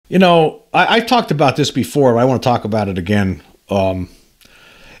I've talked about this before, but I want to talk about it again.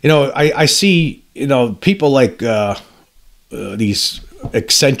 I see, people like these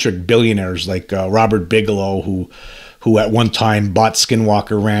eccentric billionaires like Robert Bigelow, who at one time bought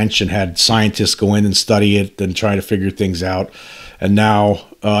Skinwalker Ranch and had scientists go in and study it and try to figure things out. And now,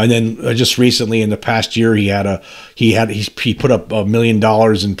 and then just recently in the past year, he put up $1 million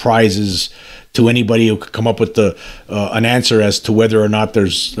in prizes to anybody who could come up with an answer as to whether or not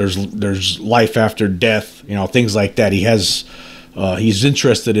there's life after death, things like that. He's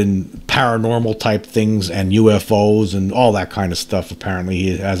interested in paranormal type things and UFOs and all that kind of stuff.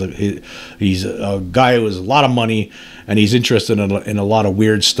 Apparently, he's a guy who has a lot of money, and he's interested in a lot of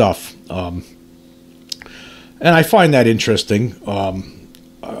weird stuff. And I find that interesting.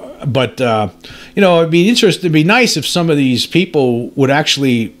 It'd be nice if some of these people would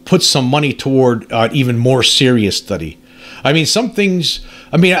actually put some money toward even more serious study. I mean, some things.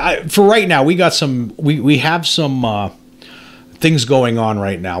 I mean, for right now, we have some things going on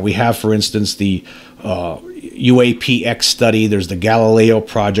right now. We have, for instance, the UAPX study. There's the Galileo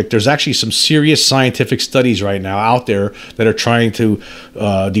project. There's actually some serious scientific studies right now out there that are trying to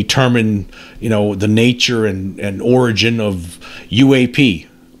determine, the nature and origin of UAP.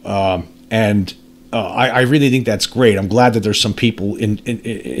 I really think that's great. I'm glad that there's some people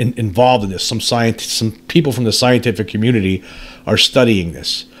involved in this. Some people from the scientific community are studying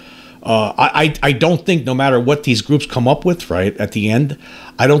this. I don't think, no matter what these groups come up with, right, at the end,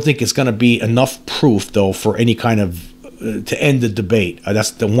 I don't think it's going to be enough proof, though, for any kind of to end the debate. That's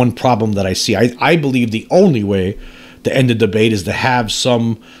the one problem that I see. I believe the only way to end the debate is to have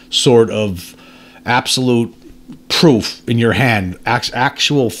some sort of absolute proof in your hand,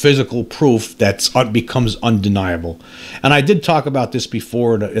 actual physical proof that becomes undeniable. And I did talk about this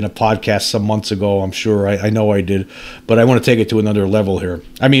before in a podcast some months ago. I'm sure I know I did, but I want to take it to another level here.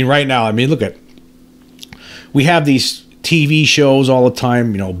 I mean, right now, we have these TV shows all the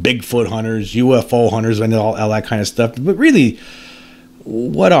time, Bigfoot hunters, UFO hunters, and all that kind of stuff. But really,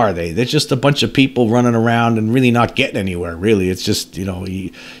 what are they? They're just a bunch of people running around and really not getting anywhere. Really, it's just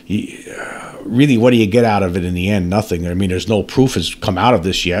really, what do you get out of it in the end? Nothing. I mean, there's no proof has come out of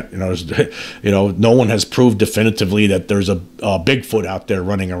this yet. No one has proved definitively that there's a Bigfoot out there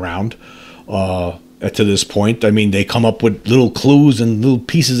running around to this point. I mean, they come up with little clues and little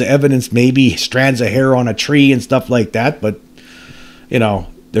pieces of evidence, maybe strands of hair on a tree and stuff like that. But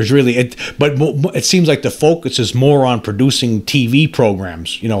there's really but it seems like the focus is more on producing TV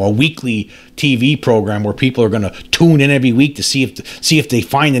programs, a weekly TV program where people are going to tune in every week to see if they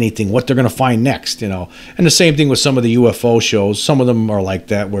find anything, what they're going to find next, And the same thing with some of the UFO shows. Some of them are like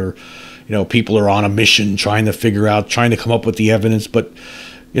that, where people are on a mission trying to come up with the evidence. But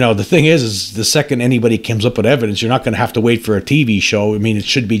the thing is the second anybody comes up with evidence, you're not going to have to wait for a TV show. I mean, it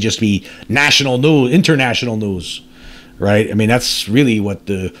should just be national news, international news. Right? I mean, that's really what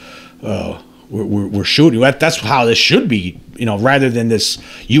we're shooting at. That's how this should be, rather than this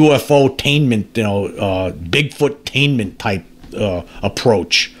UFO-tainment, Bigfoot-tainment type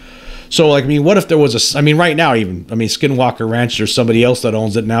approach. So, what if there was right now even, Skinwalker Ranch, there's somebody else that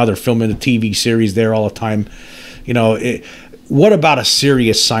owns it now. They're filming a TV series there all the time. What about a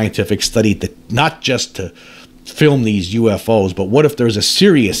serious scientific study that not just to film these UFOs, but what if there's a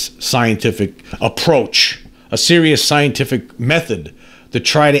serious scientific approach, a serious scientific method to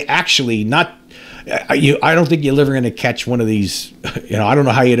try to actually not. I don't think you're ever going to catch one of these. I don't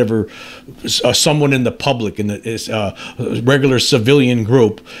know how you'd ever. Someone in the public, in the regular civilian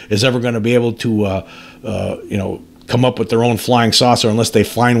group, is ever going to be able to, come up with their own flying saucer unless they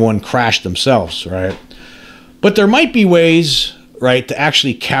find one crashed themselves, right? But there might be ways, right, to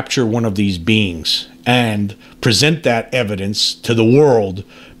actually capture one of these beings and present that evidence to the world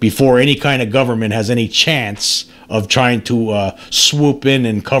before any kind of government has any chance of trying to swoop in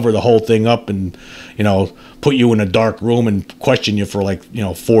and cover the whole thing up and, put you in a dark room and question you for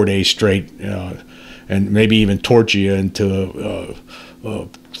 4 days straight, and maybe even torture you into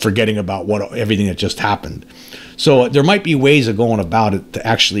forgetting about everything that just happened. So there might be ways of going about it to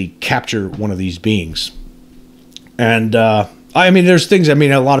actually capture one of these beings. And there's things.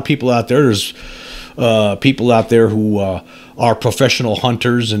 A lot of people out there. There's people out there who are professional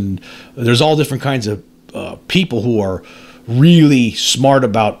hunters, and there's all different kinds of people who are really smart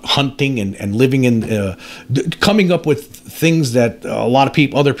about hunting and living in, coming up with things that a lot of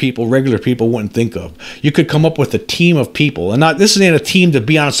people, regular people wouldn't think of. You could come up with a team of people, and this isn't a team to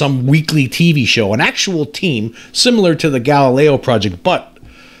be on some weekly TV show, an actual team similar to the Galileo project, but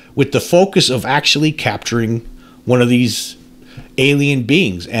with the focus of actually capturing one of these alien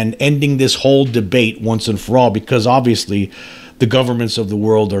beings and ending this whole debate once and for all, because obviously the governments of the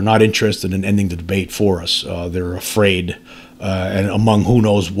world are not interested in ending the debate for us. They're afraid, and among who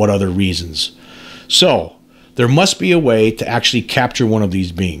knows what other reasons. So there must be a way to actually capture one of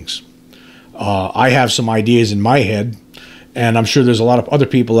these beings. I have some ideas in my head, and I'm sure there's a lot of other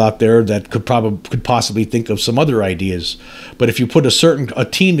people out there that could possibly think of some other ideas. But if you put a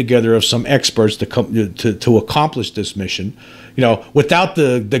team together of some experts to accomplish this mission, you know, without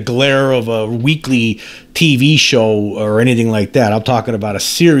the glare of a weekly TV show or anything like that, I'm talking about a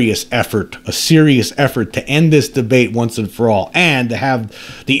serious effort to end this debate once and for all, and to have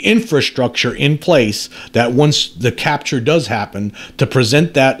the infrastructure in place that once the capture does happen, to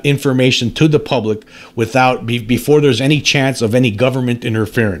present that information to the public before there's any chance of any government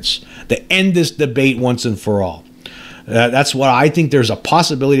interference, to end this debate once and for all. That's what I think. There's a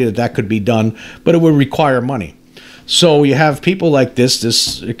possibility that could be done, but it would require money. So you have people like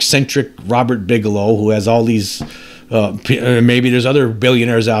this eccentric Robert Bigelow, who has all these, maybe there's other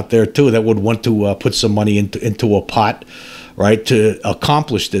billionaires out there too that would want to put some money into a pot, right, to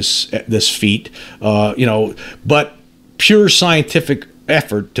accomplish this feat, you know, but pure scientific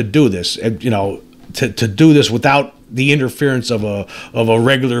effort to do this, you know, to do this without the interference of a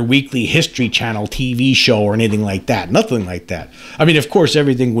regular weekly History Channel TV show or anything like that. Nothing like that. I mean, of course,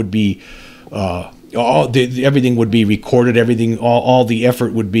 everything would be everything would be recorded. All the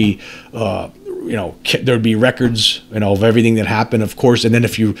effort would be, you know, there'd be records, you know, of everything that happened, of course. And then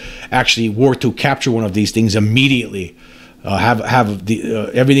if you actually were to capture one of these things immediately, have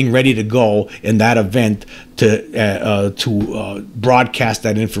everything ready to go in that event to broadcast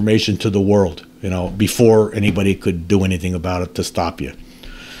that information to the world, you know, before anybody could do anything about it to stop you.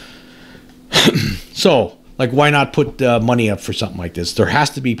 So, like, why not put money up for something like this? There has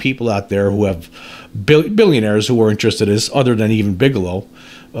to be people out there who have billionaires who are interested in this, other than even Bigelow,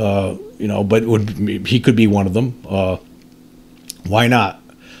 you know. But he could be one of them. Why not?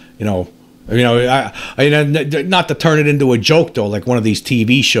 You know, not to turn it into a joke though, like one of these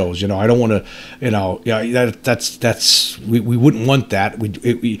TV shows. You know, I don't want to. You know, yeah, that's we wouldn't want that.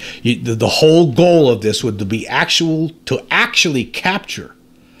 The whole goal of this would be to actually capture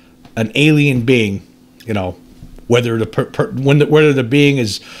an alien being. You know, whether the being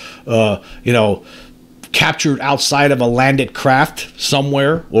is, you know, captured outside of a landed craft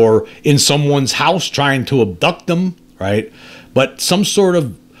somewhere or in someone's house trying to abduct them, right? But some sort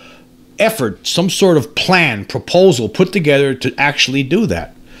of effort, some sort of plan, proposal put together to actually do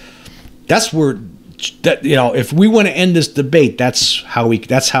that. That's where, you know, if we want to end this debate, that's how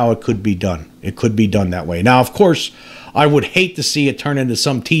it could be done. It could be done that way. Now, of course, I would hate to see it turn into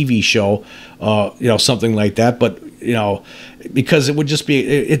some TV show, you know, something like that. But, you know, because it would just be,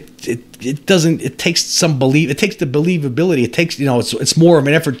 it takes some it takes the believability. It takes, you know, it's more of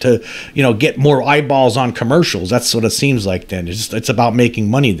an effort to, you know, get more eyeballs on commercials. That's what it seems like then. It's about making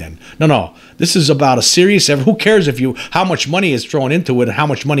money then. No. This is about a serious effort. Who cares how much money is thrown into it and how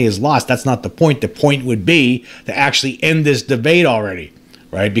much money is lost? That's not the point. The point would be to actually end this debate already,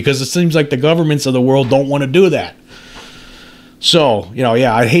 right? Because it seems like the governments of the world don't want to do that. So, you know,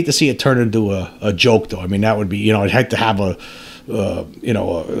 yeah, I'd hate to see it turn into a joke, though. I mean, that would be, you know, I'd hate to have you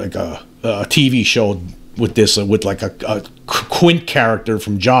know, like a TV show with this, with like a Quint character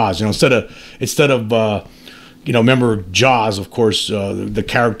from Jaws. You know, instead of you know, remember Jaws, of course, the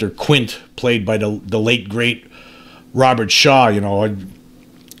character Quint, played by the late great Robert Shaw. You know, I'd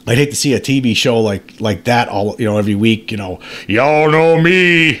hate to see a TV show like that all, you know, every week. You know, y'all know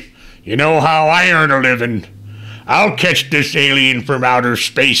me. You know how I earn a living. I'll catch this alien from outer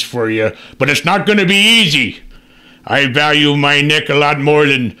space for you, but it's not going to be easy. I value my neck a lot more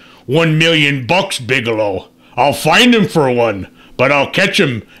than $1 million, Bigelow. I'll find him for $1, but I'll catch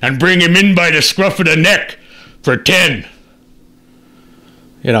him and bring him in by the scruff of the neck for $10.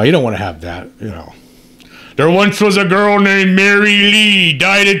 You know, you don't want to have that, you know. There once was a girl named Mary Lee,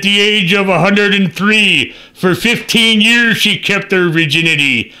 died at the age of 103. For 15 years she kept her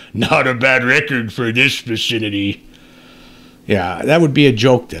virginity. Not a bad record for this vicinity. Yeah, that would be a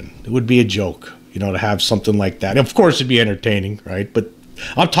joke then. It would be a joke, you know, to have something like that. Of course, it'd be entertaining, right? But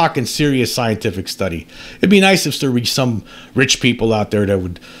I'm talking serious scientific study. It'd be nice if there were some rich people out there that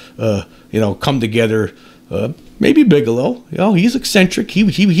would, you know, come together. Maybe Bigelow, you know, he's eccentric.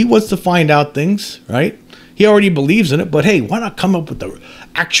 He wants to find out things, right? He already believes in it, but hey, why not come up with the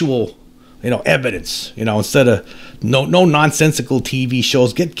actual, you know, evidence? You know, instead of no nonsensical TV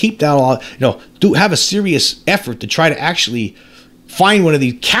shows. Keep that all. You know, have a serious effort to try to actually find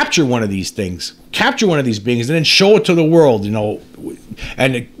capture one of these things, capture one of these beings, and then show it to the world. You know,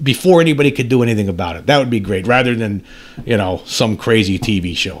 and before anybody could do anything about it, that would be great. Rather than, you know, some crazy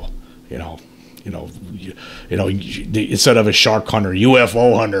TV show. You know, instead of a shark hunter,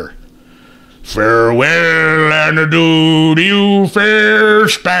 UFO hunter. Farewell and adieu to you fair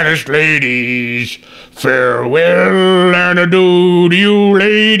Spanish ladies. Farewell and adieu to you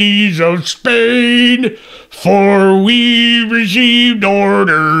ladies of Spain. For we've received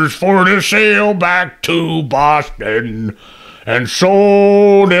orders for to sail back to Boston. And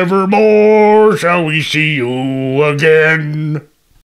so nevermore shall we see you again.